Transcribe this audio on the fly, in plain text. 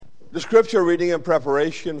The scripture reading in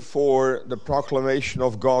preparation for the proclamation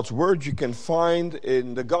of God's word you can find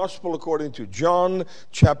in the Gospel according to John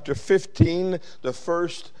chapter 15, the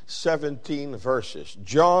first 17 verses.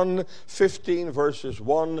 John 15 verses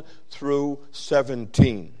 1 through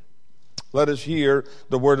 17. Let us hear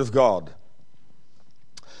the word of God.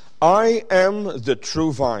 I am the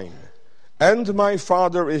true vine, and my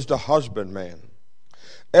Father is the husbandman.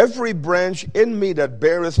 Every branch in me that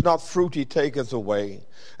beareth not fruit he taketh away,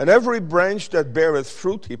 and every branch that beareth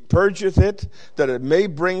fruit he purgeth it, that it may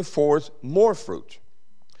bring forth more fruit.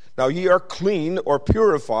 Now ye are clean or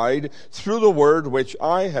purified through the word which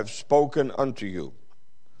I have spoken unto you.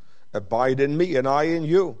 Abide in me, and I in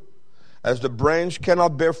you. As the branch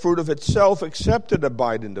cannot bear fruit of itself except it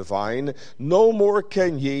abide in the vine, no more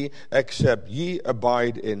can ye except ye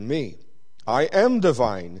abide in me. I am the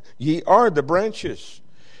vine, ye are the branches.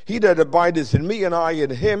 He that abideth in me, and I in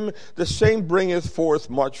him, the same bringeth forth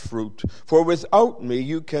much fruit. For without me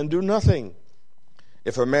you can do nothing.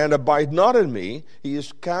 If a man abide not in me, he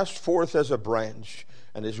is cast forth as a branch,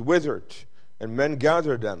 and is withered, and men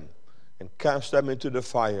gather them, and cast them into the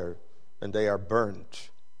fire, and they are burnt.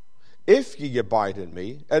 If ye abide in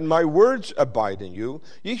me, and my words abide in you,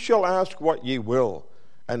 ye shall ask what ye will,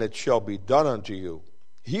 and it shall be done unto you.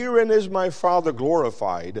 Herein is my Father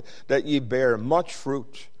glorified, that ye bear much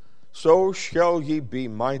fruit. So shall ye be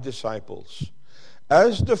my disciples.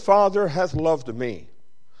 As the Father hath loved me,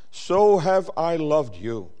 so have I loved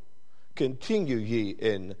you. Continue ye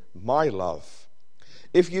in my love.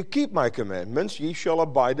 If ye keep my commandments, ye shall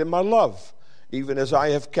abide in my love, even as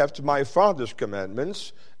I have kept my Father's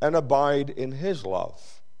commandments, and abide in his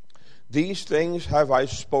love. These things have I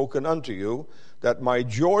spoken unto you, that my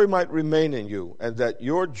joy might remain in you, and that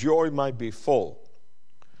your joy might be full.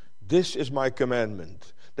 This is my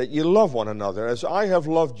commandment, that ye love one another as I have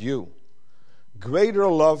loved you. Greater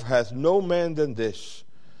love hath no man than this,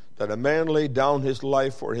 that a man lay down his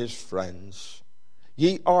life for his friends.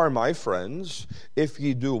 Ye are my friends, if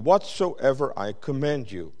ye do whatsoever I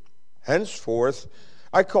command you. Henceforth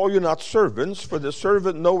I call you not servants, for the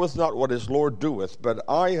servant knoweth not what his Lord doeth, but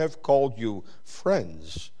I have called you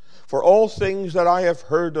friends. For all things that I have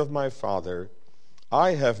heard of my Father,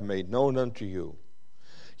 I have made known unto you.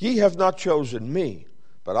 Ye have not chosen me,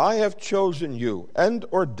 but I have chosen you, and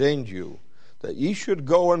ordained you, that ye should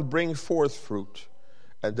go and bring forth fruit,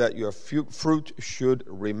 and that your fruit should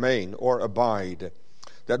remain, or abide,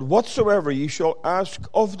 that whatsoever ye shall ask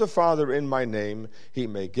of the Father in my name, he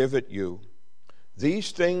may give it you.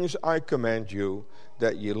 These things I command you,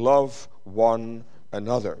 that ye love one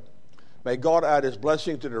another. May God add his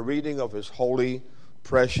blessing to the reading of his holy,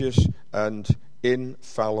 precious, and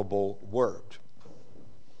infallible word.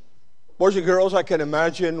 Boys and girls, I can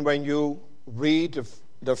imagine when you read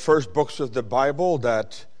the first books of the Bible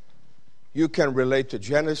that you can relate to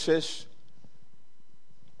Genesis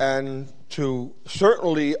and to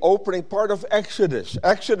certainly opening part of Exodus.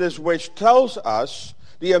 Exodus, which tells us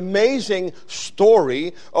the amazing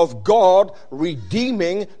story of God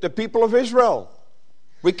redeeming the people of Israel.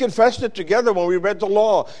 We confessed it together when we read the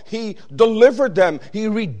law. He delivered them. He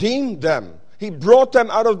redeemed them. He brought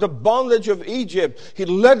them out of the bondage of Egypt. He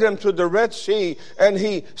led them to the Red Sea, and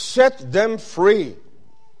he set them free.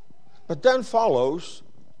 But then follows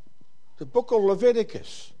the book of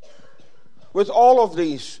Leviticus, with all of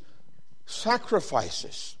these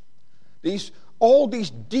sacrifices, all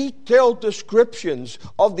these detailed descriptions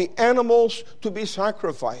of the animals to be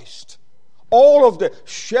sacrificed, all of the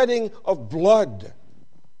shedding of blood.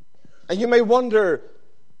 And you may wonder,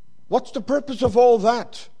 what's the purpose of all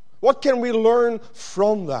that? What can we learn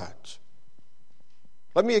from that?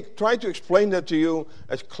 Let me try to explain that to you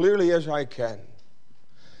as clearly as I can.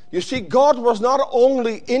 You see, God was not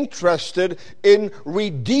only interested in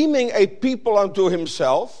redeeming a people unto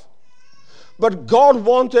himself, but God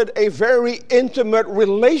wanted a very intimate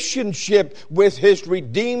relationship with his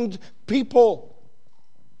redeemed people.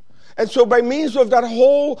 And so by means of that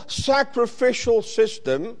whole sacrificial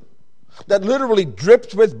system that literally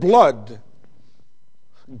dripped with blood,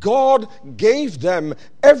 God gave them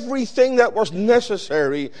everything that was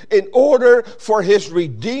necessary in order for his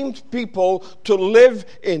redeemed people to live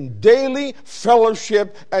in daily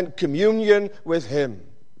fellowship and communion with him.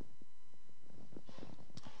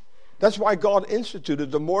 That's why God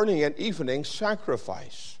instituted the morning and evening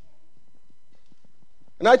sacrifice.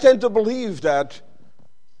 And I tend to believe that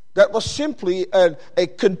was simply a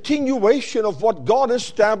continuation of what God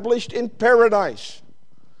established in paradise,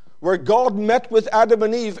 where God met with Adam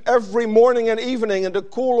and Eve every morning and evening in the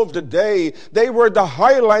cool of the day. They were the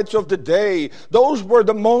highlights of the day. Those were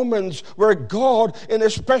the moments where God, in a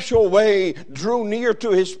special way, drew near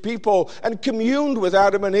to his people and communed with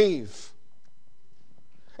Adam and Eve.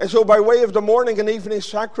 And so by way of the morning and evening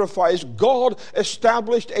sacrifice, God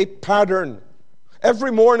established a pattern.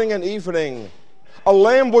 Every morning and evening, a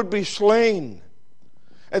lamb would be slain.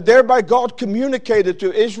 And thereby God communicated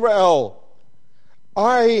to Israel,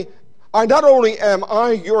 I not only am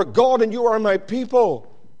I your God and you are my people,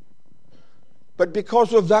 but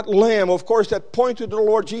because of that lamb, of course, that pointed to the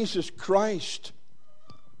Lord Jesus Christ,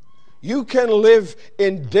 you can live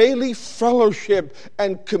in daily fellowship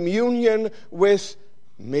and communion with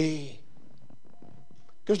me.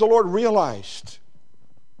 Because the Lord realized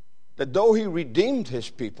that though he redeemed his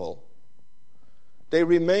people, they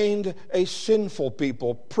remained a sinful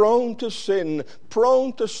people, prone to sin,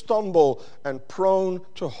 prone to stumble, and prone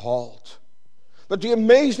to halt. But the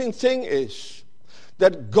amazing thing is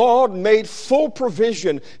that God made full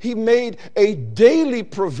provision. He made a daily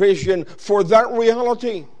provision for that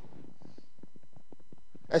reality.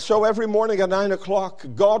 And so every morning at 9 o'clock,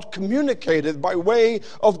 God communicated by way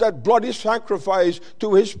of that bloody sacrifice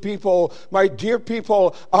to his people, my dear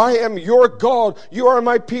people, I am your God, you are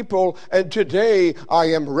my people, and today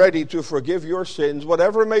I am ready to forgive your sins,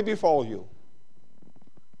 whatever may befall you.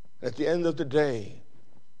 At the end of the day,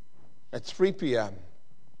 at 3 p.m.,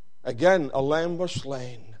 again a lamb was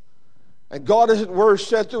slain. And God, as it were,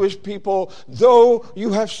 said to his people, though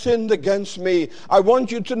you have sinned against me, I want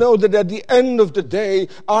you to know that at the end of the day,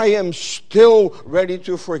 I am still ready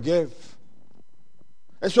to forgive.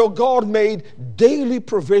 And so God made daily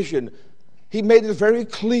provision. He made it very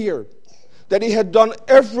clear that he had done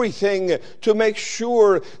everything to make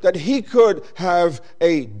sure that he could have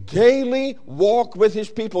a daily walk with his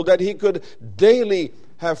people, that he could daily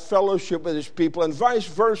have fellowship with his people, and vice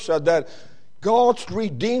versa, that God's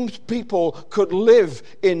redeemed people could live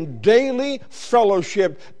in daily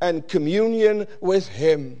fellowship and communion with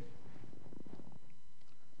him.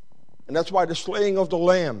 And that's why the slaying of the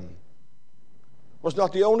lamb was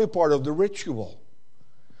not the only part of the ritual.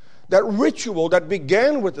 That ritual that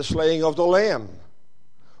began with the slaying of the lamb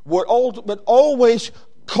would always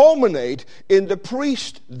culminate in the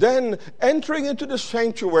priest then entering into the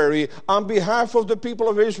sanctuary on behalf of the people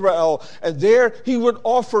of Israel, and there he would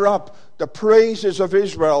offer up the praises of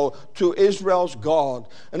Israel to Israel's God.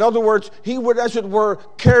 In other words, he would, as it were,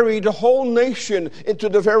 carry the whole nation into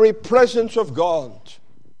the very presence of God.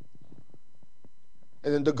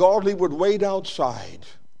 And then the godly would wait outside.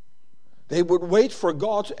 They would wait for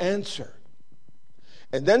God's answer.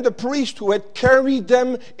 And then the priest who had carried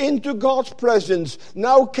them into God's presence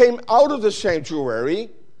now came out of the sanctuary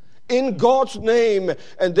in God's name,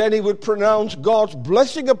 and then he would pronounce God's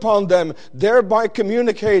blessing upon them, thereby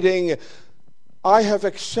communicating, I have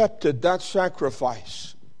accepted that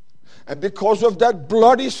sacrifice. And because of that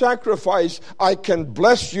bloody sacrifice, I can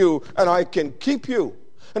bless you and I can keep you.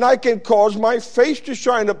 And I can cause my face to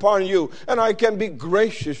shine upon you, and I can be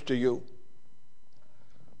gracious to you.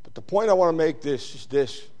 The point I want to make is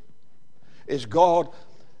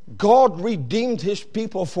God redeemed his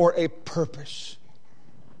people for a purpose.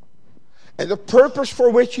 And the purpose for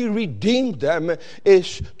which he redeemed them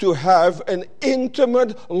is to have an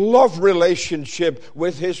intimate love relationship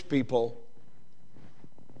with his people.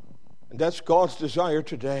 And that's God's desire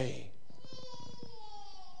today.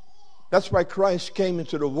 That's why Christ came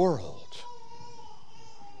into the world.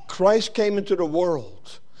 Christ came into the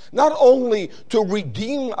world not only to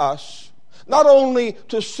redeem us, not only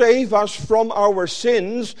to save us from our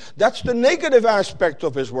sins, that's the negative aspect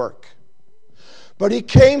of his work. But he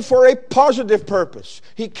came for a positive purpose.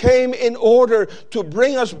 He came in order to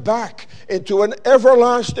bring us back into an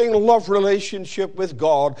everlasting love relationship with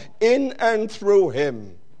God in and through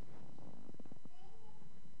him.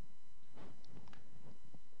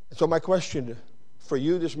 So my question for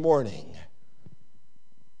you this morning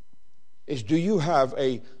is, do you have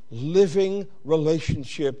a living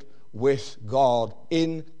relationship with God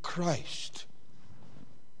in Christ?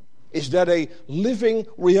 Is that a living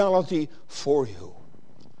reality for you?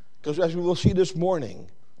 Because as we will see this morning,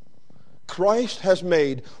 Christ has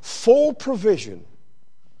made full provision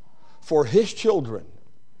for his children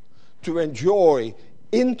to enjoy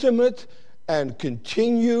intimate and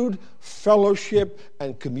continued fellowship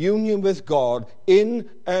and communion with God in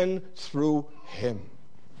and through him.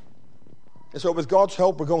 And so with God's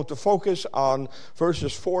help, we're going to focus on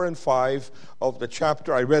verses 4 and 5 of the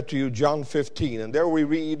chapter I read to you, John 15. And there we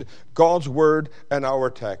read God's word and our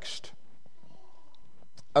text.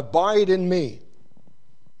 Abide in me,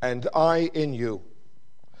 and I in you.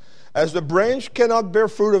 As the branch cannot bear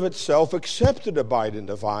fruit of itself except it abide in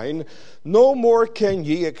the vine, no more can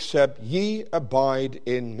ye except ye abide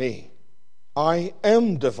in me. I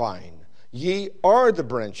am the vine, ye are the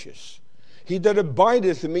branches. He that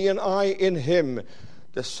abideth in me, and I in him,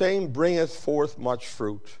 the same bringeth forth much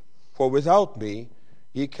fruit. For without me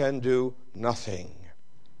ye can do nothing.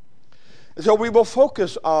 So we will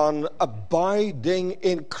focus on abiding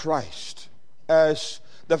in Christ as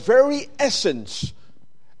the very essence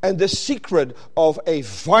and the secret of a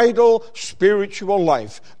vital spiritual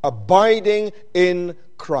life, abiding in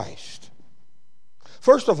Christ.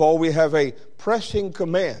 First of all, we have a pressing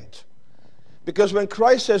command. Because when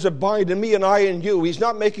Christ says, abide in me and I in you, he's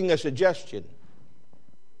not making a suggestion.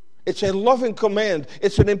 It's a loving command.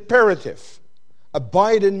 It's an imperative.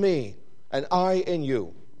 Abide in me and I in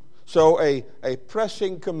you. So a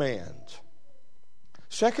pressing command.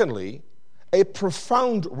 Secondly, a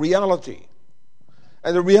profound reality.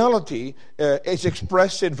 And the reality is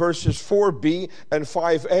expressed in verses 4b and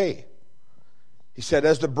 5a. He said,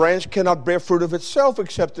 as the branch cannot bear fruit of itself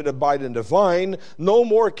except it abide in the vine, no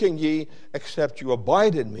more can ye except you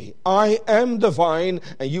abide in me. I am the vine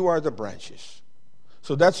and you are the branches.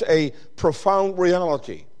 So that's a profound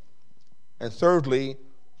reality. And thirdly,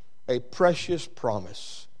 a precious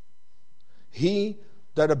promise. He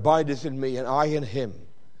that abideth in me and I in him,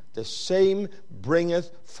 the same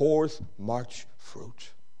bringeth forth much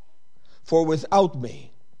fruit. For without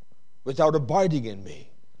me, without abiding in me,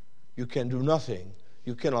 you can do nothing.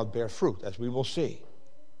 You cannot bear fruit, as we will see.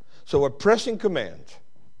 So a pressing command,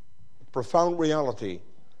 a profound reality,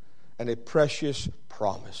 and a precious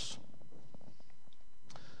promise.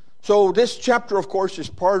 So this chapter, of course, is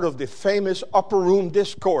part of the famous upper room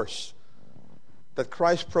discourse that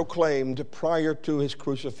Christ proclaimed prior to his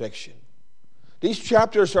crucifixion. These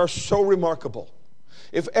chapters are so remarkable.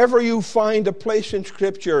 If ever you find a place in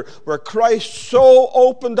Scripture where Christ so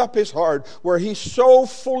opened up his heart, where he so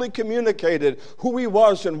fully communicated who he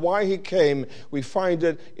was and why he came, we find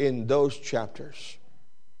it in those chapters.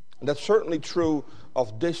 And that's certainly true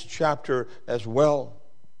of this chapter as well.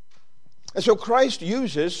 And so Christ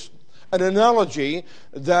uses an analogy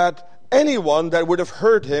that anyone that would have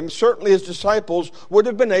heard him, certainly his disciples, would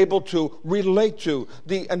have been able to relate to.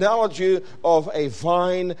 The analogy of a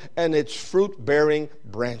vine and its fruit-bearing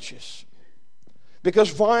branches. Because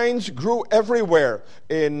vines grew everywhere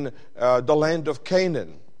in the land of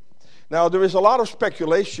Canaan. Now, there is a lot of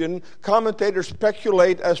speculation. Commentators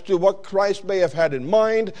speculate as to what Christ may have had in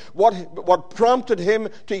mind, what prompted him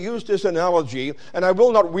to use this analogy. And I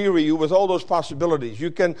will not weary you with all those possibilities.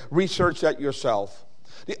 You can research that yourself.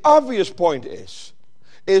 The obvious point is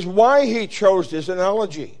why he chose this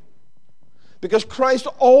analogy. Because Christ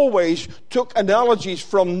always took analogies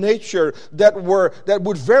from nature that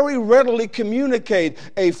would very readily communicate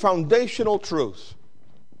a foundational truth.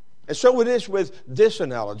 And so it is with this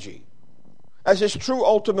analogy, as is true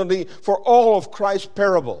ultimately for all of Christ's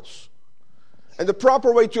parables. And the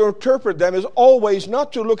proper way to interpret them is always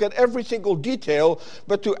not to look at every single detail,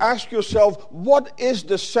 but to ask yourself, what is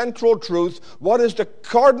the central truth? What is the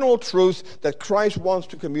cardinal truth that Christ wants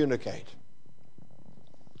to communicate?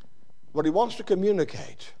 What he wants to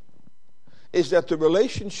communicate is that the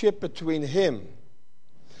relationship between him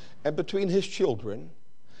and between his children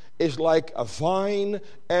is like a vine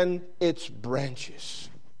and its branches.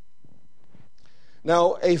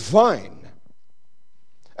 Now, a vine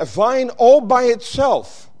all by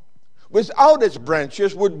itself, without its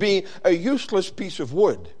branches, would be a useless piece of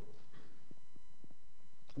wood.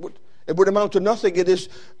 It would amount to nothing.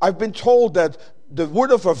 I've been told that the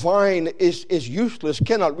wood of a vine is useless,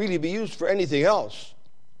 cannot really be used for anything else.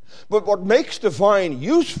 But what makes the vine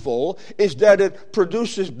useful is that it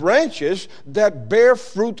produces branches that bear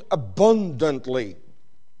fruit abundantly.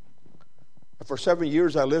 For 7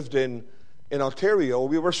 years I lived in Ontario.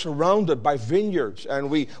 We were surrounded by vineyards, and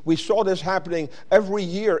we saw this happening every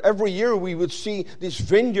year. Every year we would see these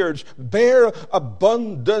vineyards bear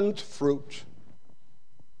abundant fruit.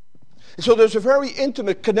 So there's a very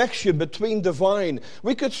intimate connection between the vine.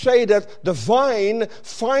 We could say that the vine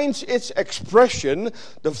finds its expression,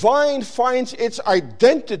 the vine finds its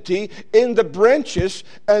identity in the branches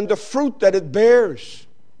and the fruit that it bears.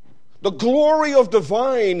 The glory of the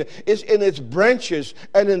vine is in its branches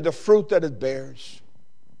and in the fruit that it bears.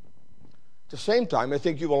 At the same time, I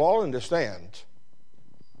think you will all understand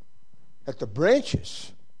that the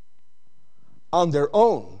branches on their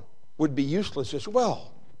own would be useless as well.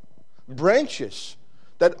 Branches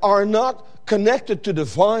that are not connected to the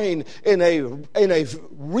vine in a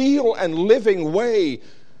real and living way,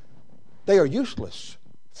 they are useless.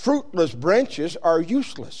 Fruitless branches are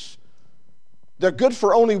useless. They're good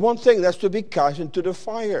for only one thing, that's to be cast into the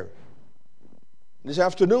fire. This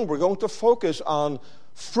afternoon we're going to focus on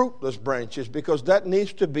fruitless branches because that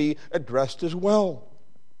needs to be addressed as well.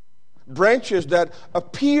 Branches that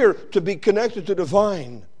appear to be connected to the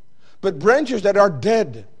vine, but branches that are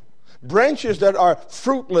dead. Branches that are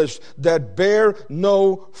fruitless, that bear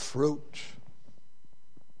no fruit.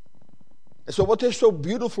 And so what this so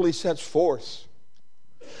beautifully sets forth,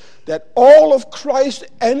 that all of Christ's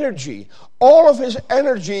energy, all of his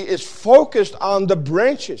energy is focused on the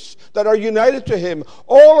branches that are united to him.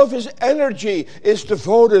 All of his energy is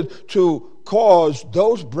devoted to cause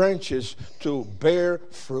those branches to bear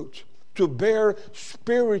fruit, to bear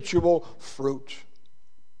spiritual fruit.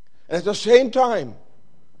 And at the same time,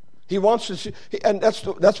 he wants to see, and that's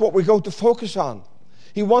what we're going to focus on.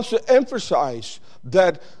 He wants to emphasize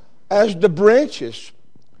that as the branches,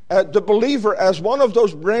 the believer as one of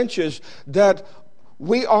those branches, that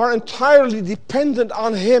we are entirely dependent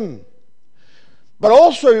on him. But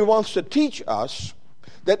also he wants to teach us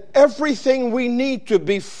that everything we need to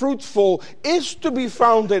be fruitful is to be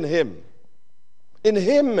found in him. In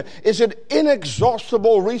him is an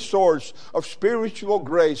inexhaustible resource of spiritual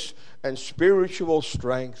grace and spiritual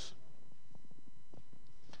strength.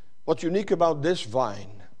 What's unique about this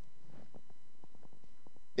vine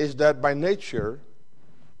is that by nature,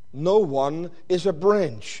 no one is a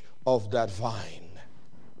branch of that vine.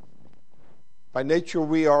 By nature,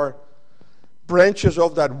 we are branches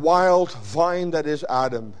of that wild vine that is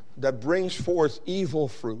Adam, that brings forth evil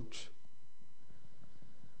fruit.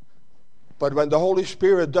 But when the Holy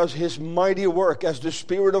Spirit does his mighty work as the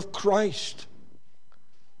Spirit of Christ,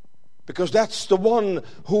 because that's the one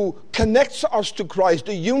who connects us to Christ.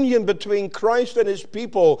 The union between Christ and his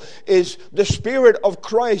people is the Spirit of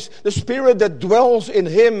Christ. The Spirit that dwells in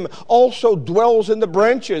him also dwells in the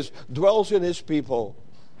branches, dwells in his people.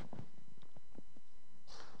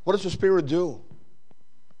 What does the Spirit do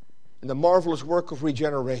in the marvelous work of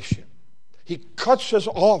regeneration? He cuts us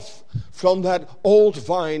off from that old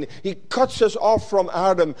vine. He cuts us off from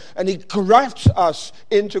Adam, and he grafts us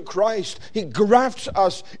into Christ. He grafts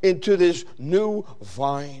us into this new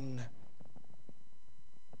vine.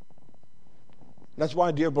 That's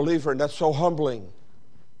why, dear believer, and that's so humbling,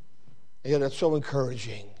 and yet that's so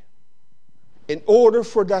encouraging. In order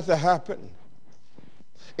for that to happen,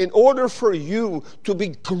 in order for you to be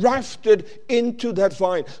grafted into that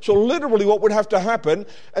vine. So literally what would have to happen,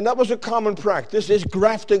 and that was a common practice, is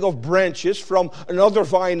grafting of branches from another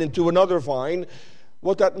vine into another vine.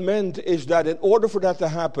 What that meant is that in order for that to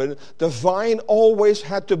happen, the vine always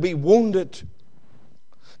had to be wounded.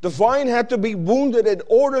 The vine had to be wounded in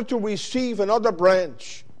order to receive another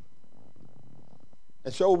branch.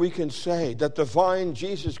 And so we can say that the vine,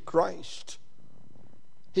 Jesus Christ,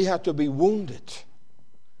 he had to be wounded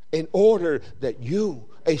in order that you,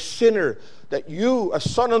 a sinner, that you, a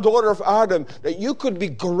son and daughter of Adam, that you could be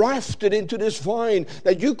grafted into this vine,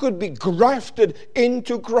 that you could be grafted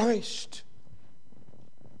into Christ.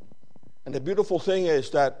 And the beautiful thing is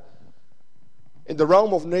that in the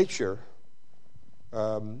realm of nature,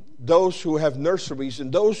 those who have nurseries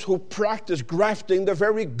and those who practice grafting, they're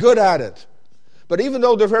very good at it. But even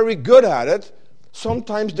though they're very good at it,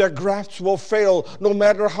 sometimes their grafts will fail no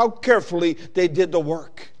matter how carefully they did the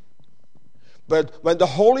work. But when the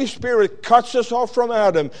Holy Spirit cuts us off from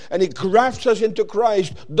Adam and he grafts us into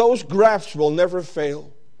Christ, those grafts will never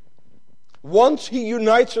fail. Once he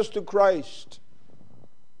unites us to Christ,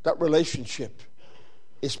 that relationship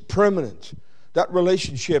is permanent. That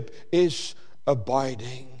relationship is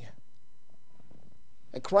abiding.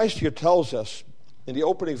 And Christ here tells us in the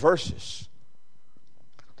opening verses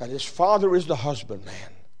that his Father is the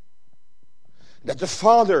husbandman. That the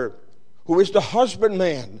Father, who is the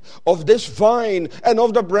husbandman of this vine and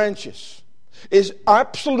of the branches, is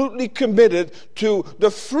absolutely committed to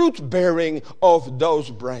the fruit bearing of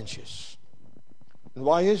those branches. And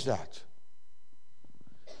why is that?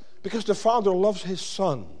 Because the Father loves his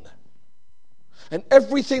Son. And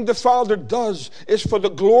everything the Father does is for the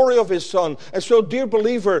glory of his Son. And so, dear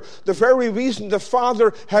believer, the very reason the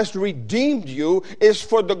Father has redeemed you is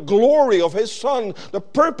for the glory of his Son. The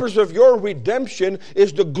purpose of your redemption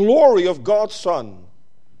is the glory of God's Son.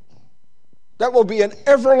 That will be an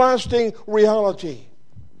everlasting reality.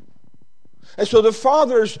 And so the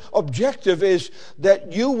Father's objective is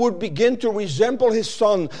that you would begin to resemble his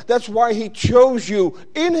Son. That's why he chose you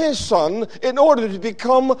in his Son in order to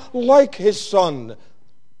become like his Son.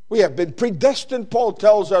 We have been predestined, Paul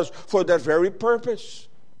tells us, for that very purpose.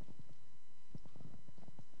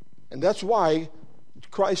 And that's why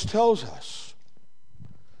Christ tells us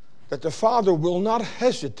that the Father will not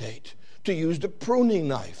hesitate to use the pruning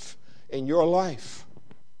knife in your life.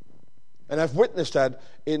 And I've witnessed that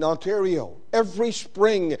in Ontario. Every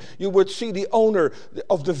spring you would see the owner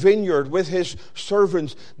of the vineyard with his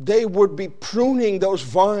servants. They would be pruning those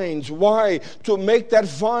vines. Why? To make that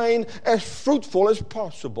vine as fruitful as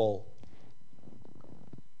possible.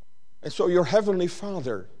 And so your Heavenly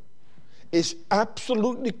Father is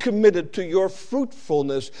absolutely committed to your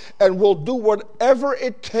fruitfulness and will do whatever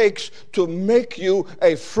it takes to make you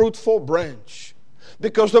a fruitful branch.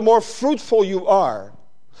 Because the more fruitful you are,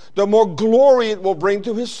 the more glory it will bring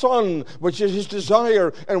to His Son, which is His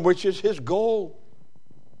desire and which is His goal.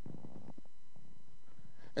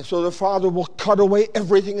 And so the Father will cut away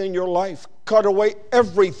everything in your life, cut away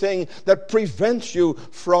everything that prevents you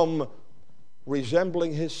from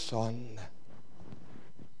resembling His Son.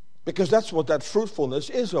 Because that's what that fruitfulness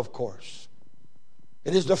is, of course.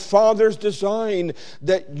 It is the Father's design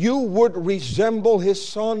that you would resemble His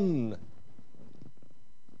Son.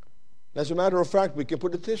 As a matter of fact, we can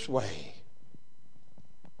put it this way.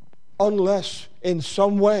 Unless in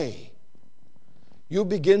some way you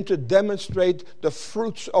begin to demonstrate the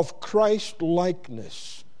fruits of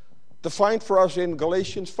Christ-likeness, defined for us in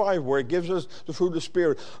Galatians 5, where it gives us the fruit of the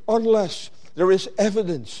Spirit. Unless there is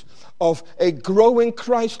evidence of a growing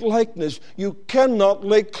Christ-likeness, you cannot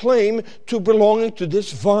lay claim to belonging to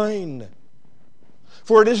this vine.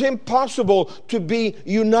 For it is impossible to be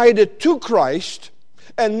united to Christ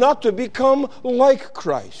and not to become like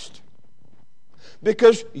Christ.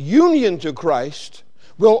 Because union to Christ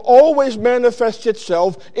will always manifest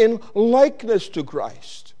itself in likeness to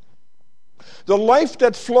Christ. The life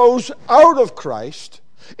that flows out of Christ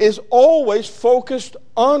is always focused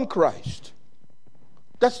on Christ.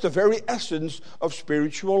 That's the very essence of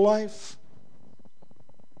spiritual life.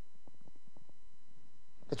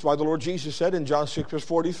 That's why the Lord Jesus said in John 6, verse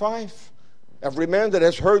 45, every man that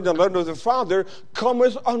has heard the letter of the Father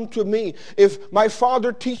cometh unto me. If my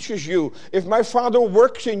Father teaches you, if my Father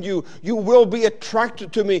works in you, you will be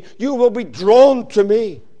attracted to me. You will be drawn to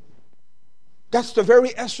me. That's the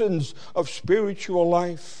very essence of spiritual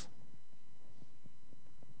life.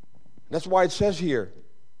 That's why it says here,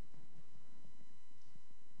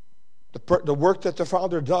 the work that the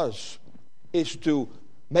Father does is to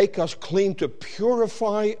make us clean, to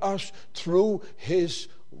purify us through His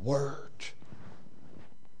Word.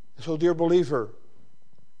 So, dear believer,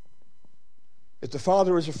 if the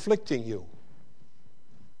Father is afflicting you,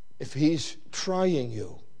 if He's trying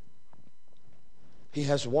you, He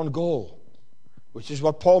has one goal, which is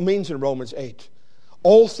what Paul means in Romans 8.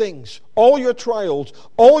 All things, all your trials,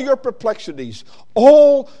 all your perplexities,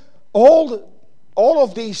 all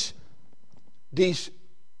of these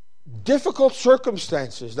difficult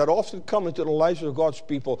circumstances that often come into the lives of God's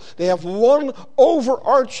people, they have one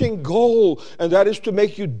overarching goal, and that is to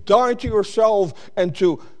make you die to yourself and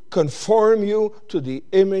to conform you to the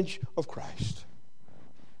image of Christ.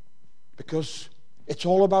 Because it's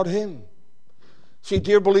all about Him. See,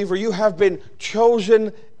 dear believer, you have been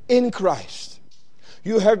chosen in Christ.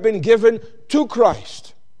 You have been given to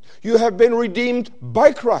Christ. You have been redeemed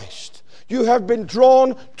by Christ. You have been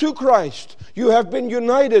drawn to Christ. You have been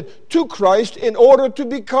united to Christ in order to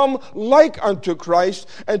become like unto Christ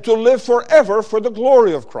and to live forever for the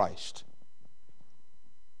glory of Christ.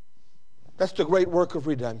 That's the great work of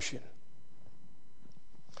redemption.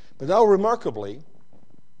 But now, remarkably,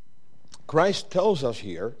 Christ tells us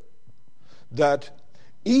here that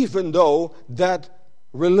even though that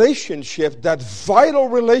relationship, that vital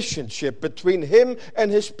relationship between Him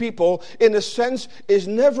and His people, in a sense, is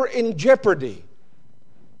never in jeopardy.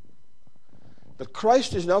 But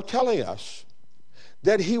Christ is now telling us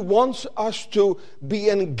that He wants us to be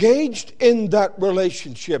engaged in that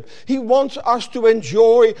relationship. He wants us to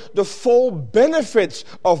enjoy the full benefits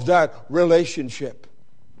of that relationship.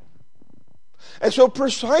 And so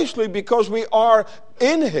precisely because we are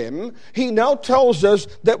in Him, He now tells us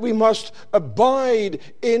that we must abide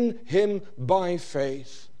in Him by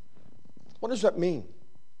faith. What does that mean?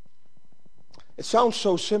 It sounds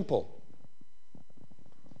so simple.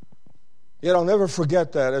 Yet I'll never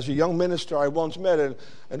forget that. As a young minister, I once met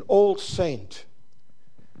an old saint.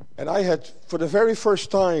 And I had, for the very first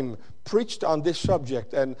time, preached on this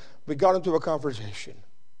subject. And we got into a conversation.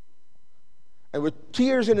 And with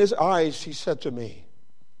tears in his eyes, he said to me,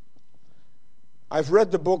 I've read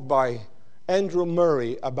the book by Andrew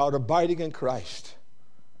Murray about abiding in Christ.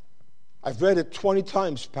 I've read it 20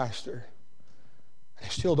 times, Pastor. And I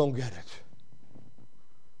still don't get it.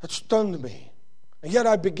 That stunned me. And yet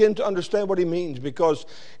I begin to understand what he means, because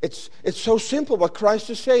it's so simple what Christ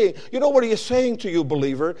is saying. You know what He is saying to you,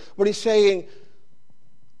 believer? What He's saying,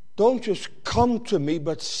 don't just come to me,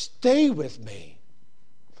 but stay with me.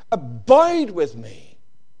 Abide with me.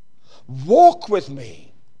 Walk with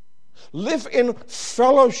me. Live in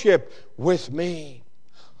fellowship with me.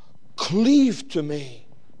 Cleave to me.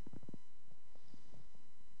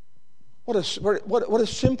 What a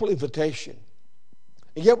simple invitation.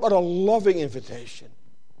 And yet what a loving invitation.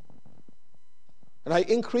 And I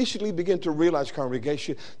increasingly begin to realize,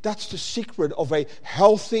 congregation, that's the secret of a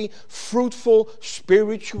healthy, fruitful,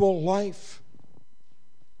 spiritual life.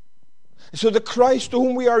 And so the Christ to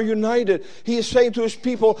whom we are united, he is saying to his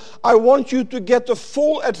people, I want you to get the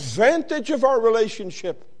full advantage of our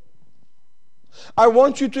relationship. I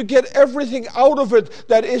want you to get everything out of it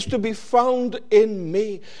that is to be found in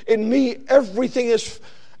me. In me, everything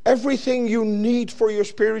you need for your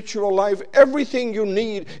spiritual life, everything you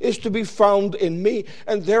need is to be found in me.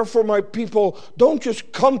 And therefore, my people, don't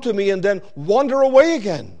just come to me and then wander away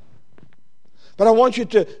again. But I want you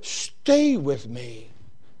to stay with me.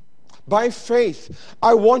 By faith,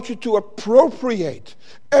 I want you to appropriate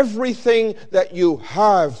everything that you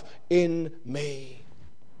have in me.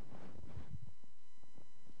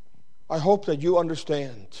 I hope that you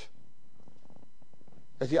understand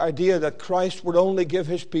that the idea that Christ would only give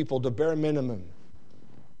his people the bare minimum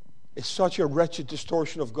is such a wretched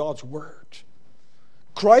distortion of God's word.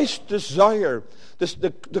 Christ's desire,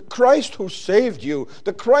 the Christ who saved you,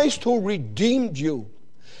 the Christ who redeemed you,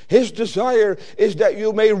 his desire is that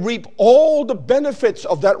you may reap all the benefits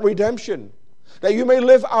of that redemption, that you may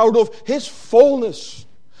live out of his fullness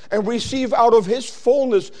and receive out of his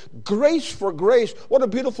fullness grace for grace. What a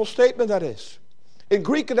beautiful statement that is. In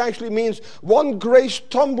Greek, it actually means one grace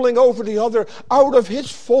tumbling over the other. Out of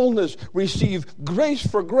his fullness, receive grace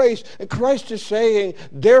for grace. And Christ is saying,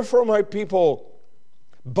 therefore, my people,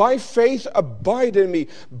 by faith, abide in me.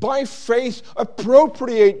 By faith,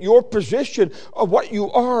 appropriate your position of what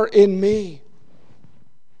you are in me.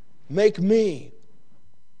 Make me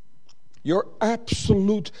your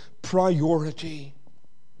absolute priority.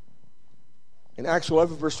 In Acts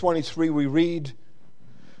 11, verse 23, we read,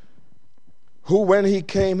 who when he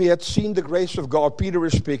came, he had seen the grace of God, Peter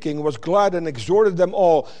is speaking, was glad and exhorted them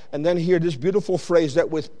all. And then hear this beautiful phrase, that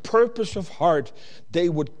with purpose of heart they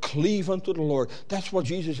would cleave unto the Lord. That's what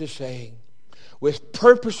Jesus is saying. With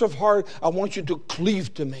purpose of heart, I want you to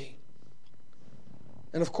cleave to me.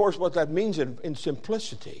 And of course, what that means in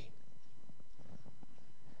simplicity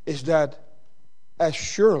is that as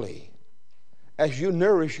surely as you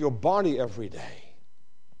nourish your body every day,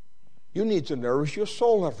 you need to nourish your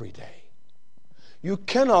soul every day. You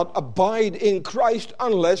cannot abide in Christ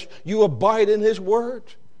unless you abide in his word.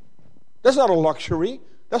 That's not a luxury.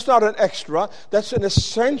 That's not an extra. That's an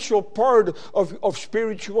essential part of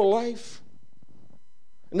spiritual life.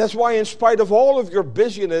 And that's why, in spite of all of your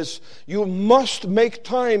busyness, you must make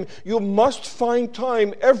time. You must find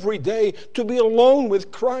time every day to be alone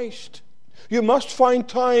with Christ. You must find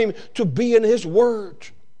time to be in his word.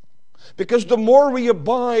 Because the more we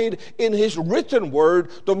abide in his written word,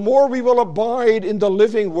 the more we will abide in the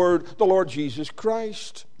living word, the Lord Jesus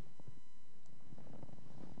Christ.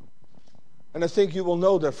 And I think you will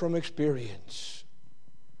know that from experience.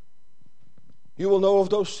 You will know of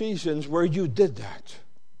those seasons where you did that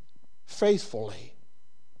faithfully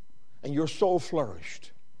and your soul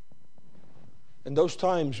flourished. And those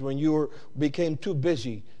times when you became too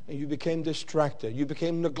busy and you became distracted, you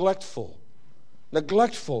became neglectful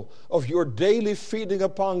of your daily feeding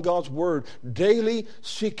upon God's word, daily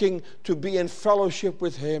seeking to be in fellowship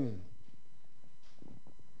with him.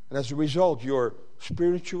 And as a result, your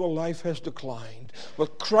spiritual life has declined.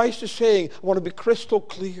 But Christ is saying, I want to be crystal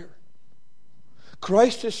clear.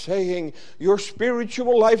 Christ is saying, your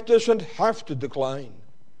spiritual life doesn't have to decline.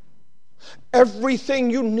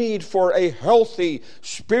 Everything you need for a healthy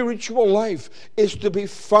spiritual life is to be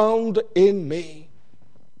found in me.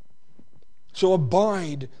 So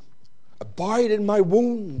abide in my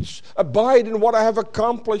wounds. Abide in what I have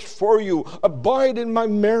accomplished for you. Abide in my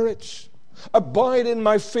merits. Abide in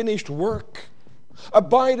my finished work.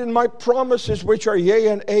 Abide in my promises, which are yea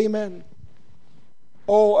and amen.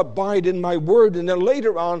 Oh, abide in my word. And then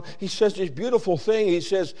later on, he says this beautiful thing. He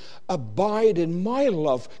says, abide in my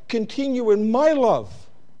love. Continue in my love.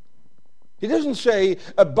 He doesn't say,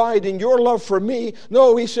 abide in your love for me.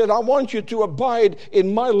 No, he said, I want you to abide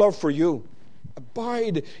in my love for you.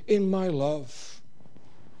 Abide in my love.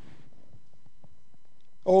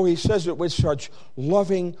 Oh, he says it with such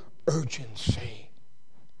loving urgency.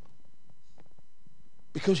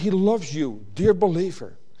 Because he loves you, dear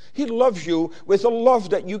believer. He loves you with a love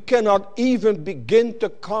that you cannot even begin to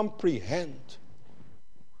comprehend.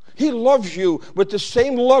 He loves you with the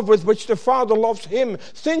same love with which the Father loves him.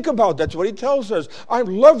 Think about that. That's what he tells us. I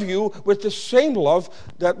love you with the same love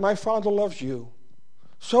that my Father loves you.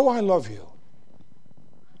 So I love you.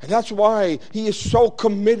 And that's why he is so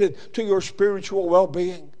committed to your spiritual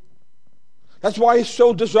well-being. That's why he's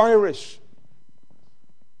so desirous.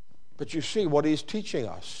 But you see what he's teaching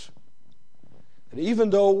us. And even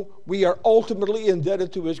though we are ultimately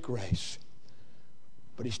indebted to his grace,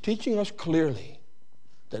 but he's teaching us clearly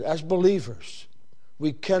that as believers,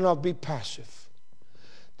 we cannot be passive.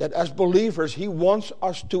 That as believers, he wants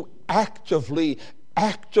us to actively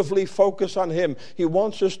focus on him. He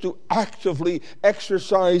wants us to actively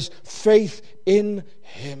exercise faith in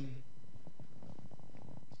him.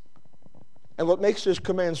 And what makes this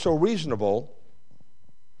command so reasonable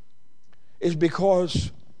is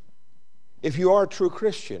because if you are a true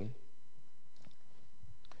Christian,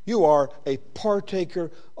 you are a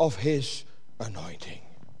partaker of his anointing.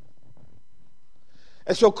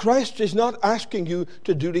 And so Christ is not asking you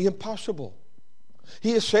to do the impossible.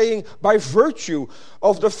 He is saying, by virtue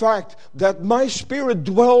of the fact that my Spirit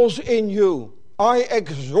dwells in you, I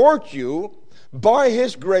exhort you by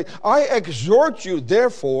his grace. I exhort you,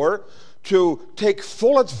 therefore, to take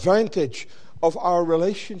full advantage of our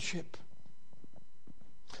relationship.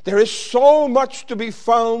 There is so much to be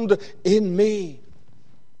found in me.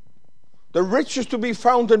 The riches to be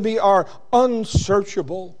found in me are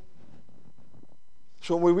unsearchable.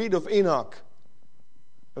 So when we read of Enoch,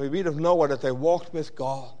 and we read of Noah that they walked with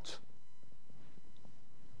God,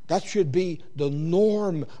 that should be the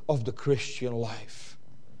norm of the Christian life.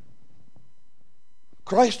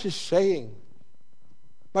 Christ is saying,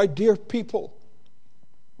 my dear people,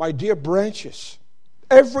 my dear branches,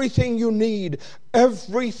 everything you need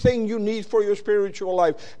for your spiritual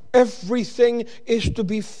life, everything is to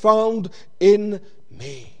be found in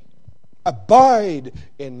me. Abide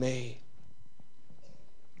in me.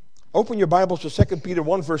 Open your Bibles to 2 Peter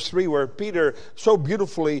 1 verse 3, where Peter so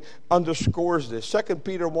beautifully underscores this. 2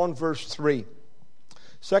 Peter 1 verse 3.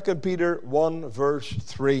 2 Peter 1 verse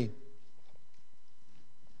 3.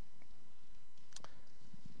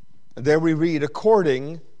 And there we read,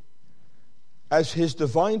 according as his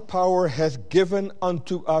divine power hath given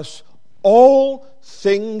unto us all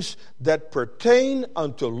things that pertain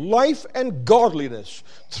unto life and godliness,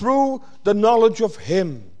 through the knowledge of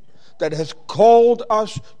him that has called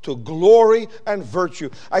us to glory and virtue.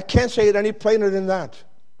 I can't say it any plainer than that.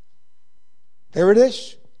 There it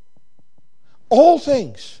is. All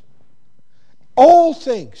things. All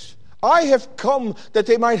things. I have come that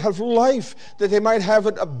they might have life, that they might have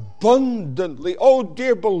it abundantly. Oh,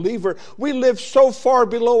 dear believer, we live so far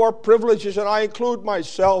below our privileges, and I include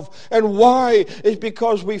myself. And why? It's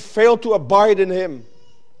because we fail to abide in him.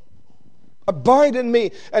 Abide in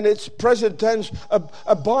me, and it's present tense,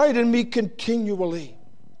 abide in me continually.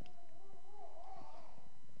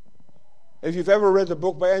 If you've ever read the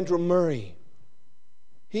book by Andrew Murray,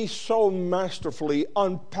 he so masterfully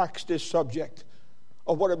unpacks this subject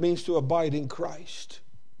of what it means to abide in Christ.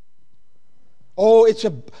 Oh,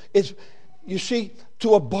 you see,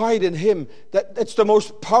 to abide in him, that's the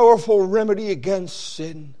most powerful remedy against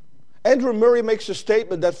sin. Andrew Murray makes a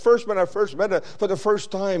statement that when I first met it for the first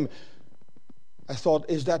time, I thought,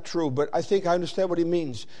 is that true? But I think I understand what he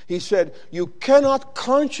means. He said, you cannot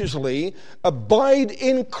consciously abide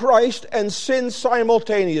in Christ and sin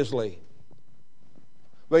simultaneously.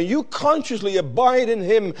 When you consciously abide in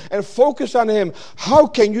him and focus on him, how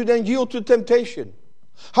can you then yield to temptation?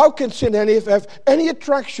 How can sin have any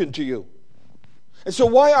attraction to you? And so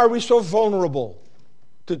why are we so vulnerable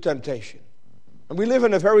to temptation? And we live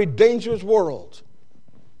in a very dangerous world.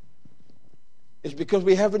 It's because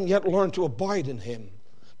we haven't yet learned to abide in him.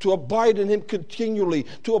 To abide in him continually.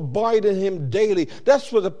 To abide in him daily.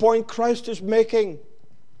 That's what the point Christ is making.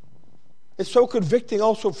 It's so convicting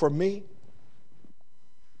also for me.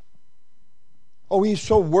 Oh, he's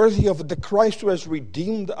so worthy of it, the Christ who has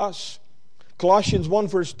redeemed us. Colossians 1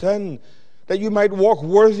 verse 10, that you might walk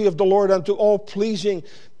worthy of the Lord unto all pleasing,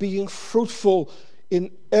 being fruitful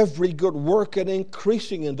in every good work and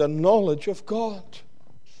increasing in the knowledge of God.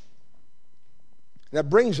 That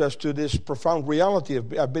brings us to this profound reality.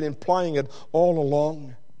 I've been implying it all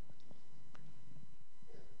along.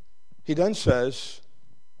 He then says,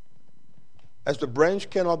 as the branch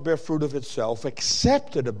cannot bear fruit of itself,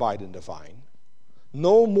 except it abide in the vine,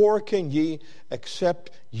 no more can ye,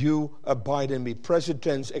 except you abide in me. Present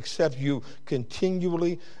tense, except you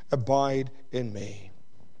continually abide in me.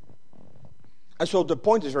 And so the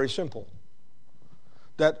point is very simple.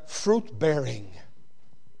 That fruit bearing,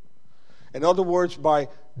 in other words, by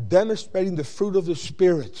demonstrating the fruit of the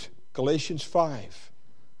Spirit, Galatians 5,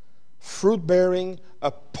 fruit bearing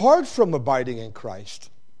apart from abiding in Christ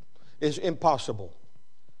is impossible.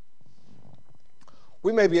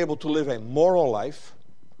 We may be able to live a moral life,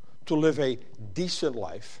 to live a decent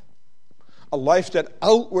life, a life that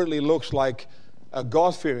outwardly looks like a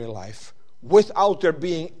God-fearing life, without there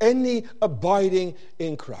being any abiding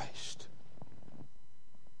in Christ.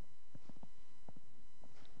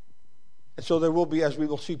 And so there will be, as we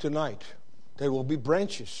will see tonight, there will be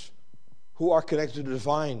branches who are connected to the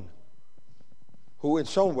vine, who in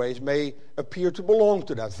some ways may appear to belong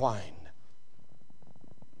to that vine.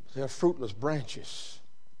 They are fruitless branches.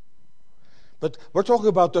 But we're talking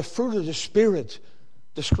about the fruit of the Spirit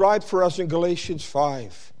described for us in Galatians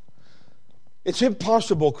 5. It's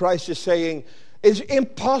impossible, Christ is saying, it's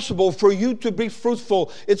impossible for you to be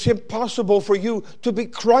fruitful. It's impossible for you to be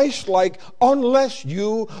Christ-like unless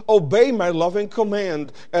you obey my loving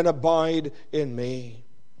command and abide in me.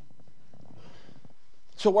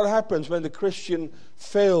 So what happens when the Christian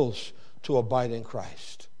fails to abide in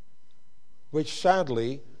Christ? Which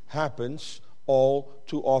sadly happens all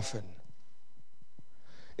too often.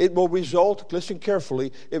 It will result, listen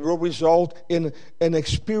carefully, it will result in an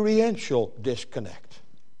experiential disconnect.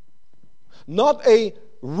 Not a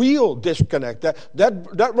real disconnect.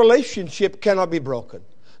 That relationship cannot be broken.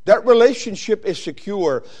 That relationship is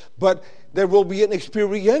secure, but there will be an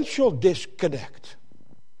experiential disconnect.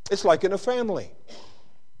 It's like in a family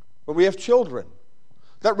where we have children.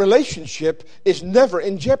 That relationship is never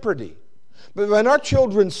in jeopardy. But when our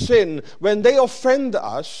children sin, when they offend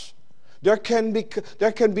us, there can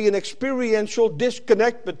be an experiential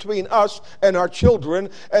disconnect between us and our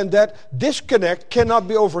children, and that disconnect cannot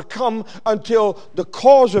be overcome until the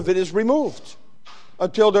cause of it is removed,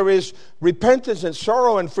 until there is repentance and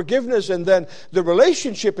sorrow and forgiveness, and then the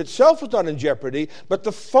relationship itself is not in jeopardy, but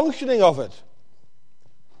the functioning of it.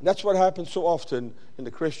 And that's what happens so often in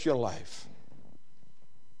the Christian life.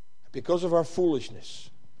 Because of our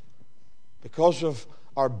foolishness, because of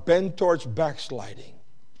our bent towards backsliding,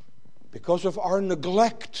 because of our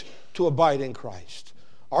neglect to abide in Christ,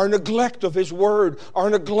 our neglect of His Word, our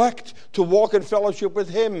neglect to walk in fellowship with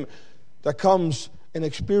Him, there comes an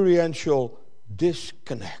experiential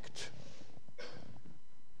disconnect.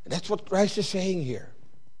 And that's what Christ is saying here.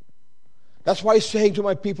 That's why He's saying to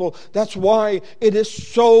my people, that's why it is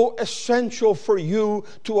so essential for you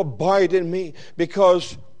to abide in me,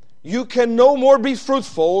 because you can no more be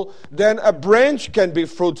fruitful than a branch can be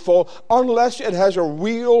fruitful unless it has a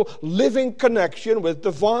real living connection with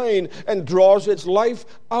the vine and draws its life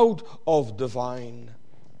out of the vine.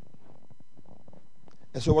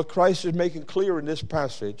 And so what Christ is making clear in this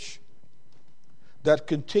passage, that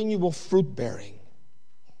continual fruit bearing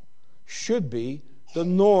should be the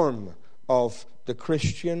norm of the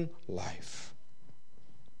Christian life.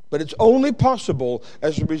 But it's only possible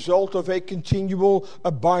as a result of a continual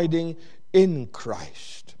abiding in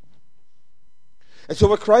Christ. And so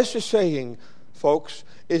what Christ is saying, folks,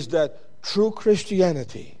 is that true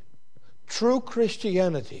Christianity,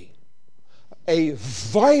 a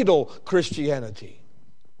vital Christianity,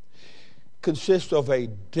 consists of a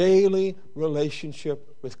daily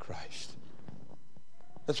relationship with Christ.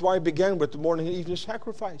 That's why I began with the morning and evening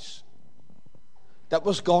sacrifice. That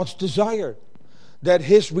was God's desire, that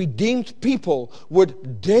His redeemed people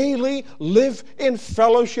would daily live in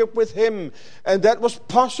fellowship with Him. And that was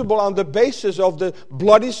possible on the basis of the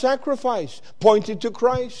bloody sacrifice, pointing to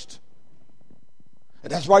Christ.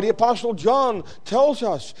 And that's why the Apostle John tells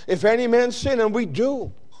us, if any man sin, and we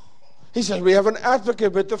do, he says we have an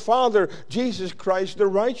advocate with the Father, Jesus Christ the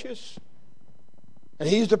righteous. And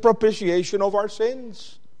He's the propitiation of our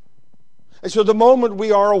sins. And so the moment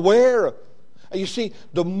we are aware, and you see,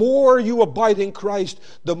 the more you abide in Christ,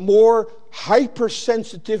 the more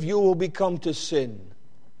hypersensitive you will become to sin.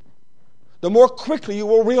 The more quickly you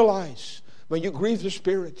will realize when you grieve the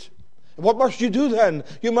Spirit. And what must you do then?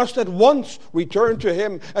 You must at once return to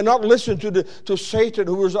Him and not listen to Satan,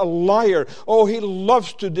 who is a liar. Oh, he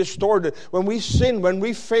loves to distort it. When we sin, when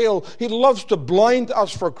we fail, he loves to blind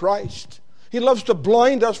us for Christ. He loves to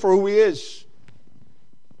blind us for who He is.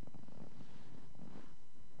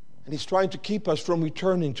 And he's trying to keep us from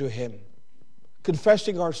returning to Him,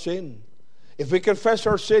 confessing our sin. If we confess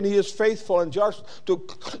our sin, He is faithful and just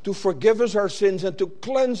to forgive us our sins and to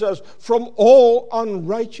cleanse us from all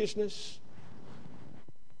unrighteousness.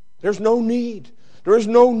 There's no need. There is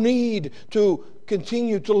no need to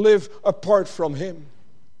continue to live apart from Him.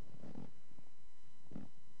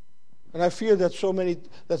 And I fear that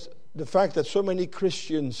the fact that so many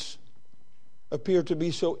Christians appear to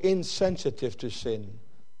be so insensitive to sin,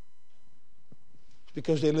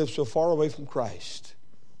 because they live so far away from Christ.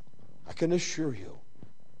 I can assure you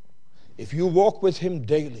if you walk with Him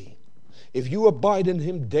daily, if you abide in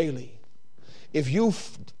Him daily, if you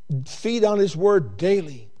feed on His Word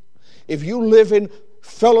daily, if you live in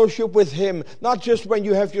fellowship with Him, not just when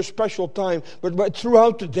you have your special time, but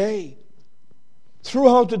throughout the day.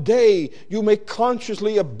 Throughout the day, you may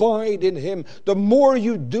consciously abide in Him. The more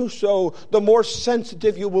you do so, the more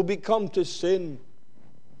sensitive you will become to sin.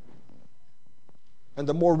 And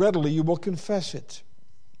the more readily you will confess it.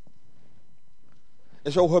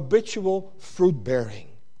 And so habitual fruit bearing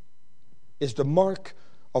is the mark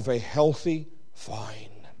of a healthy vine.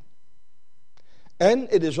 And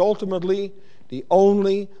it is ultimately the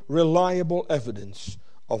only reliable evidence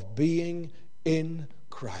of being in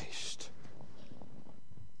Christ.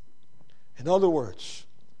 In other words,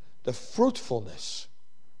 the fruitfulness,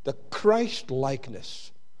 the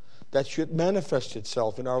Christ-likeness that should manifest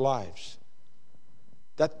itself in our lives,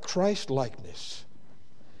 that Christ-likeness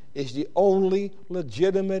is the only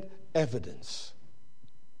legitimate evidence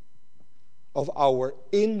of our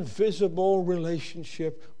invisible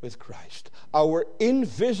relationship with Christ. Our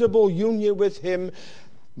invisible union with Him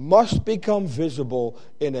must become visible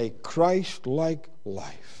in a Christ-like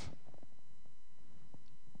life.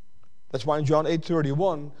 That's why in John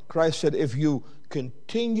 8:31, Christ said, if you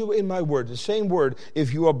continue in my word, the same word,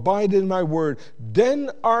 if you abide in my word, then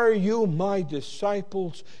are you my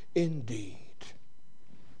disciples indeed.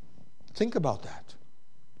 Think about that.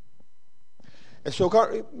 And so,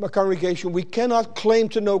 my congregation, we cannot claim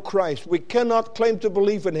to know Christ. We cannot claim to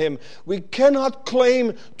believe in Him. We cannot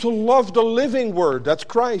claim to love the living Word. That's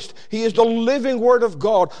Christ. He is the living Word of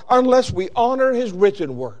God, unless we honor His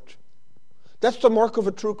written Word. That's the mark of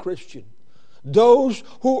a true Christian. Those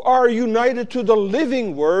who are united to the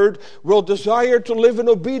living Word will desire to live in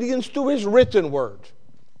obedience to His written Word.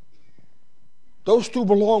 Those two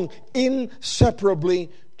belong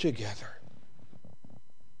inseparably together.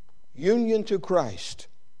 Union to Christ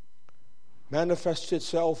manifests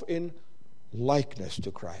itself in likeness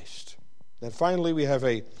to Christ. And finally, we have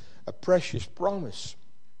a precious promise.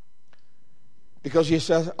 Because He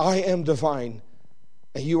says, I am the vine,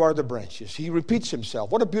 and you are the branches. He repeats Himself.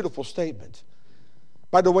 What a beautiful statement.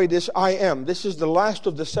 By the way, this is the last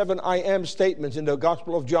of the 7 I am statements in the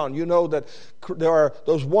Gospel of John. You know that there are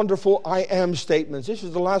those wonderful I am statements. This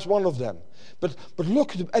is the last one of them. But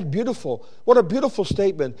look at beautiful. What a beautiful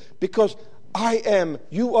statement. Because I am,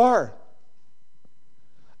 you are.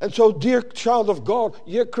 And so, dear child of God,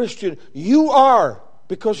 dear Christian, you are,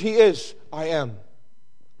 because He is, I am.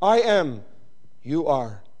 I am, you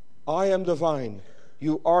are. I am the vine,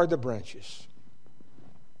 you are the branches.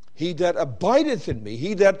 He that abideth in me,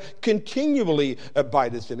 he that continually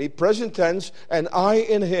abideth in me, present tense, and I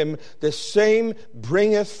in him, the same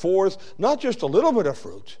bringeth forth not just a little bit of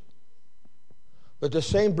fruit, but the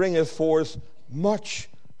same bringeth forth much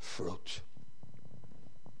fruit.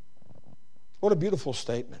 What a beautiful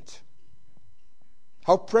statement.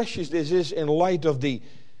 How precious this is in light of the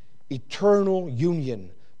eternal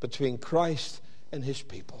union between Christ and His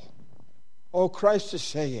people. Oh, Christ is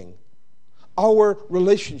saying, our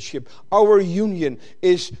relationship, our union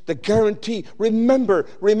is the guarantee. Remember,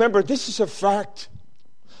 this is a fact.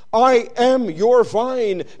 I am your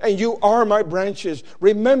vine and you are my branches.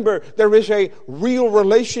 Remember, there is a real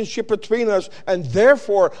relationship between us, and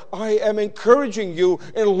therefore I am encouraging you,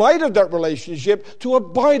 in light of that relationship, to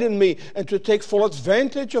abide in me and to take full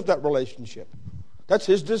advantage of that relationship. That's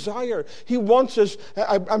His desire. He wants us,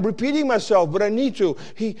 I'm repeating myself, but I need to.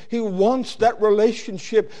 He wants that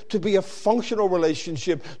relationship to be a functional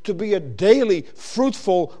relationship, to be a daily,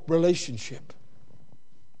 fruitful relationship.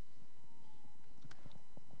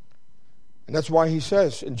 And that's why He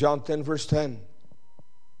says in John 10, verse 10,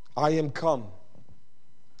 I am come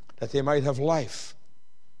that they might have life,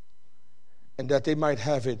 and that they might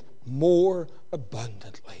have it more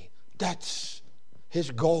abundantly. That's His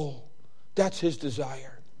goal. That's His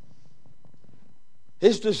desire.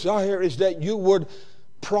 His desire is that you would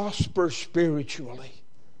prosper spiritually.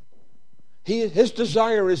 His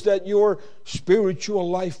desire is that your spiritual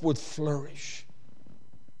life would flourish.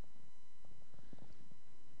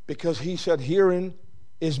 Because He said, herein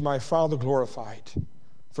is my Father glorified.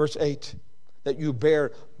 Verse 8, that you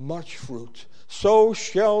bear much fruit. So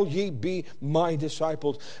shall ye be my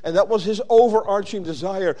disciples. And that was His overarching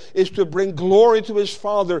desire, is to bring glory to His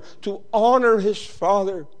Father, to honor His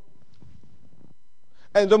Father.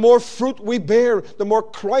 And the more fruit we bear, the more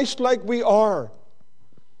Christ-like we are,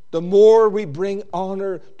 the more we bring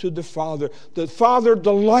honor to the Father. The Father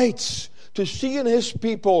delights to see in His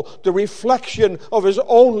people the reflection of His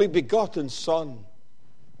only begotten Son.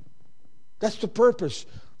 That's the purpose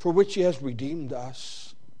for which He has redeemed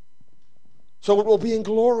us. So it will be in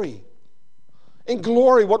glory. In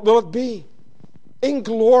glory, what will it be? In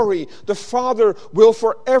glory, the Father will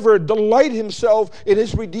forever delight himself in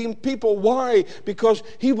his redeemed people. Why? Because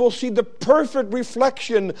he will see the perfect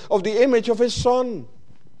reflection of the image of his Son.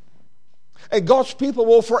 And God's people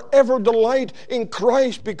will forever delight in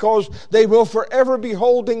Christ because they will forever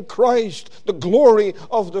behold in Christ the glory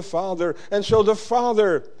of the Father. And so the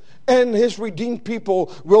Father and his redeemed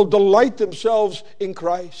people will delight themselves in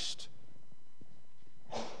Christ.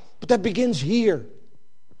 But that begins here.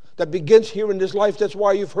 That begins here in this life. That's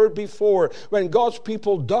why you've heard before, when God's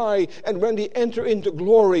people die and when they enter into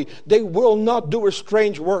glory, they will not do a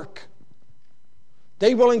strange work.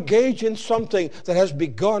 They will engage in something that has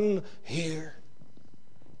begun here.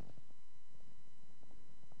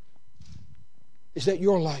 Is that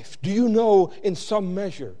your life? Do you know in some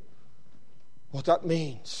measure what that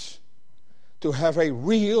means? To have a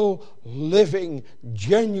real, living,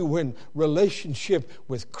 genuine relationship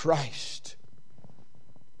with Christ.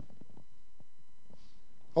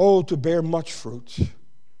 Oh, to bear much fruit.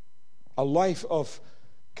 A life of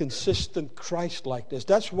consistent Christ-likeness.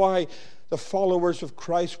 That's why the followers of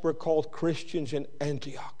Christ were called Christians in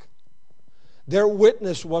Antioch. Their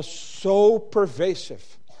witness was so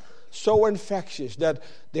pervasive, so infectious, that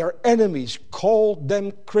their enemies called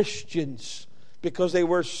them Christians because they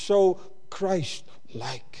were so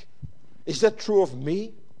Christ-like. Is that true of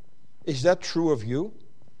me? Is that true of you?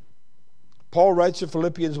 Paul writes in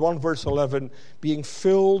Philippians 1 verse 11, being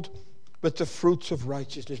filled with the fruits of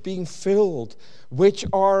righteousness, being filled, which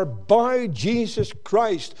are by Jesus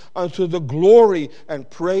Christ unto the glory and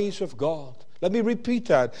praise of God. Let me repeat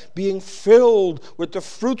that. Being filled with the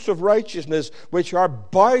fruits of righteousness, which are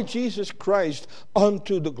by Jesus Christ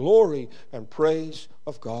unto the glory and praise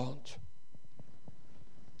of God.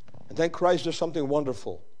 And then Christ does something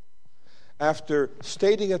wonderful. After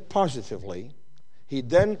stating it positively, he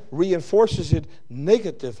then reinforces it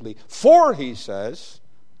negatively. For, he says,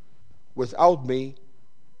 without me,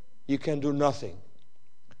 you can do nothing.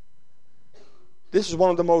 This is one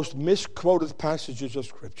of the most misquoted passages of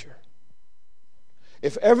Scripture.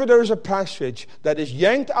 If ever there is a passage that is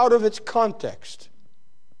yanked out of its context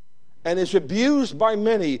and is abused by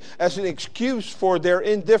many as an excuse for their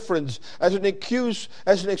indifference, as an excuse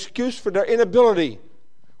for their inability,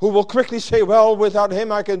 who will quickly say, well, without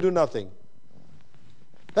him I can do nothing.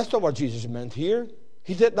 That's not what Jesus meant here.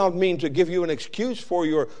 He did not mean to give you an excuse for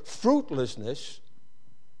your fruitlessness.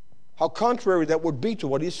 How contrary that would be to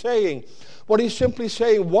what he's saying. What he's simply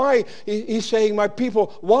saying, why? He's saying, my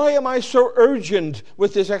people, why am I so urgent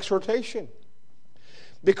with this exhortation?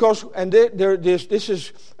 Because, and this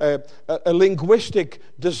is a linguistic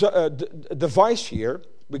device here,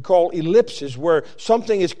 we call ellipsis, where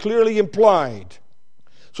something is clearly implied.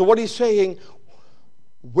 So what he's saying,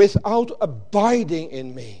 without abiding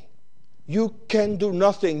in me, you can do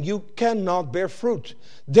nothing. You cannot bear fruit.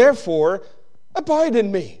 Therefore, abide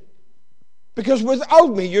in me. Because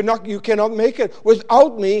without me, you cannot make it.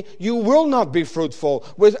 Without me, you will not be fruitful.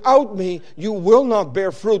 Without me, you will not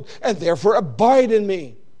bear fruit. And therefore, abide in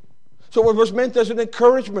me. So it was meant as an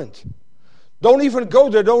encouragement. Don't even go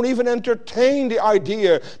there. Don't even entertain the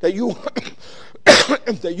idea that you,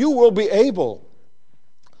 that you will be able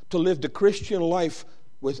to live the Christian life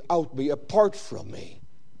without me, apart from me.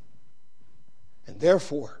 And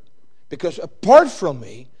therefore, because apart from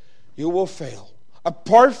me, you will fail.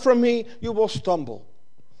 Apart from me, you will stumble.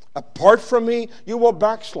 Apart from me, you will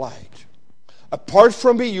backslide. Apart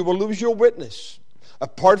from me, you will lose your witness.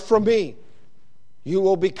 Apart from me, you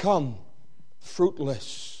will become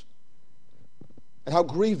fruitless. And how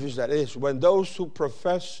grievous that is when those who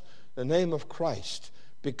profess the name of Christ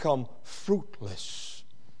become fruitless.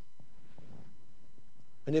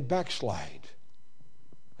 And they backslide.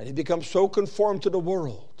 And they become so conformed to the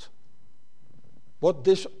world. What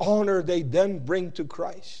dishonor they then bring to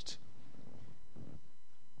Christ.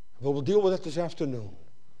 But we'll deal with it this afternoon.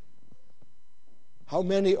 How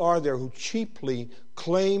many are there who cheaply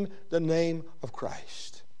claim the name of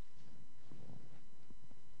Christ?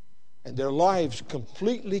 And their lives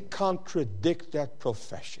completely contradict that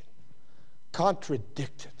profession.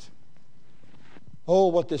 Contradict it. Oh,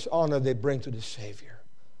 what dishonor they bring to the Savior.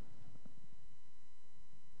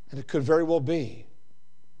 And it could very well be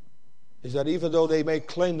is that even though they may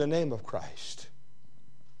claim the name of Christ,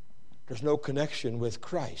 there's no connection with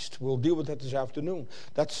Christ. We'll deal with that this afternoon.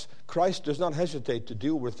 Christ does not hesitate to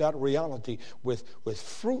deal with that reality with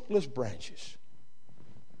fruitless branches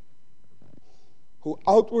who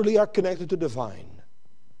outwardly are connected to the vine,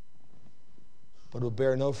 but who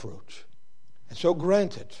bear no fruit. And so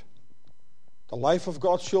granted, the life of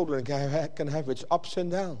God's children can have its ups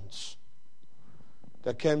and downs.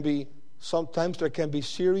 There can be sometimes there can be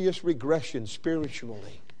serious regression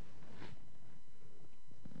spiritually.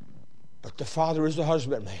 But the Father is the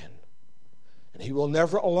husbandman. And He will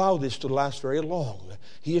never allow this to last very long.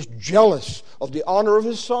 He is jealous of the honor of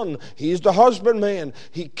His Son. He is the husbandman.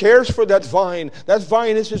 He cares for that vine. That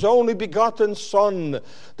vine is His only begotten Son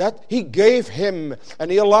that He gave Him.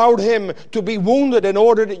 And He allowed Him to be wounded in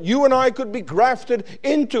order that you and I could be grafted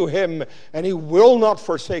into Him. And He will not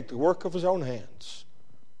forsake the work of His own hands.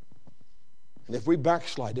 And if we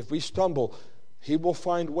backslide, if we stumble, He will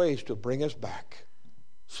find ways to bring us back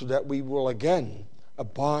so that we will again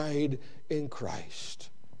abide in Christ.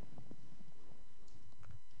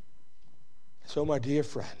 So, my dear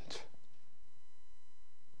friend,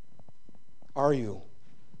 are you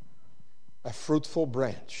a fruitful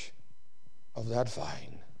branch of that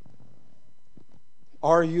vine?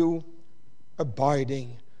 Are you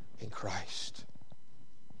abiding in Christ?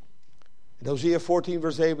 In Hosea 14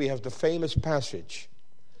 verse 8 we have the famous passage,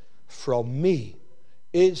 "From me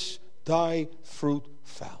is thy fruit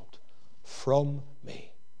found." From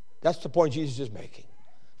me. That's the point Jesus is making.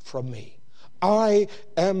 From me. I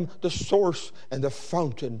am the source and the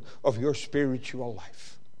fountain of your spiritual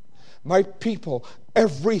life. My people,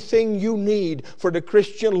 everything you need for the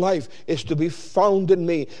Christian life is to be found in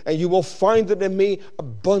me, and you will find it in me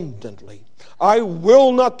abundantly. I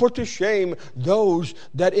will not put to shame those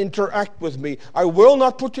that interact with me. I will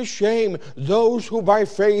not put to shame those who by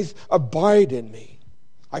faith abide in me.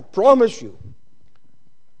 I promise you,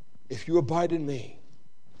 if you abide in me,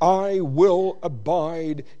 I will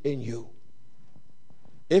abide in you.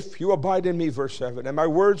 If you abide in me, verse 7, and my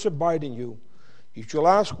words abide in you, you shall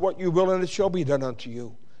ask what you will, and it shall be done unto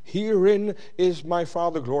you. Herein is my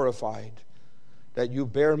Father glorified, that you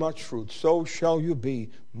bear much fruit. So shall you be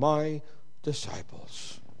my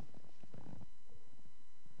disciples.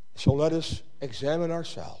 So let us examine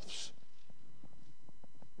ourselves.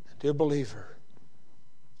 Dear believer,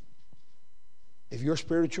 if your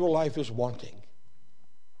spiritual life is wanting,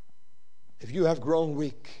 if you have grown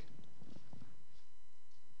weak,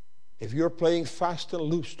 if you're playing fast and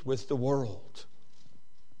loose with the world,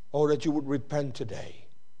 oh, that you would repent today,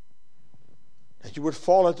 that you would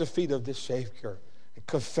fall at the feet of this Savior and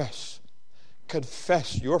confess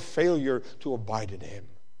your failure to abide in Him,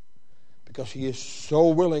 because He is so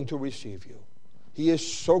willing to receive you. He is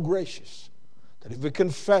so gracious that if we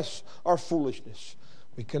confess our foolishness,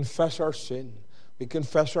 we confess our sin, we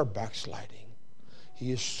confess our backsliding,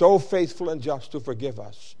 He is so faithful and just to forgive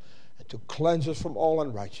us and to cleanse us from all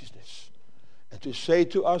unrighteousness, and to say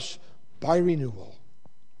to us by renewal,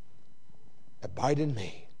 abide in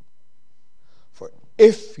me. For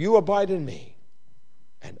if you abide in me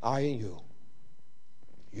and I in you,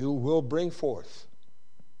 you will bring forth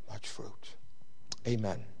much fruit.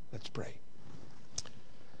 Amen. Let's pray.